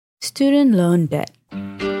Student loan debt.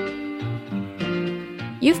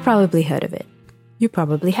 You've probably heard of it. You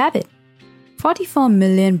probably have it. 44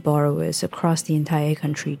 million borrowers across the entire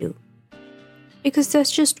country do. Because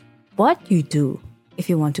that's just what you do if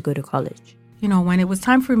you want to go to college. When it was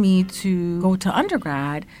time for me to go to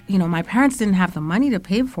undergrad, my parents didn't have the money to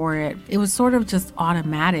pay for it. It was sort of just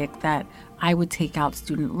automatic that I would take out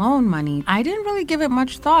student loan money. I didn't really give it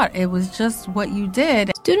much thought. It was just what you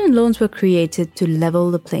did. Student loans were created to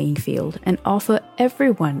level the playing field and offer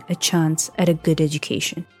everyone a chance at a good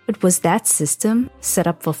education. But was that system set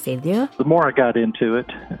up for failure? The more I got into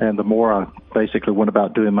it and the more I basically went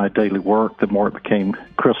about doing my daily work, the more it became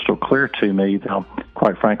crystal clear to me how,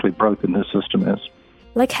 quite frankly, broken this system is.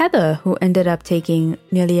 Like Heather, who ended up taking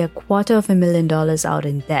nearly $250,000 out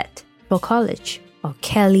in debt for college. Or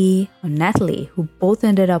Kelly or Natalie, who both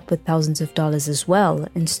ended up with thousands of dollars as well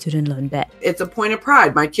in student loan debt. It's a point of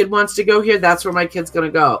pride. My kid wants to go here, that's where my kid's going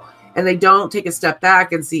to go. And they don't take a step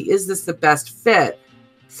back and see, is this the best fit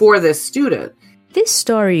for this student? This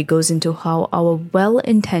story goes into how our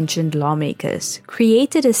well-intentioned lawmakers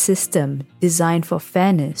created a system designed for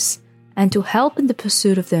fairness and to help in the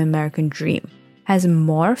pursuit of the American dream, has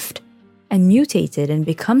morphed and mutated and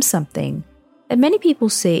become something that many people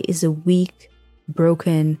say is a weak,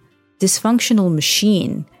 broken, dysfunctional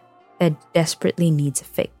machine that desperately needs a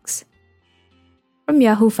fix. From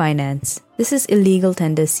Yahoo Finance, this is Illegal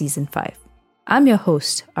Tender Season 5. I'm your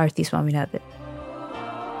host, Aarti Swaminathan.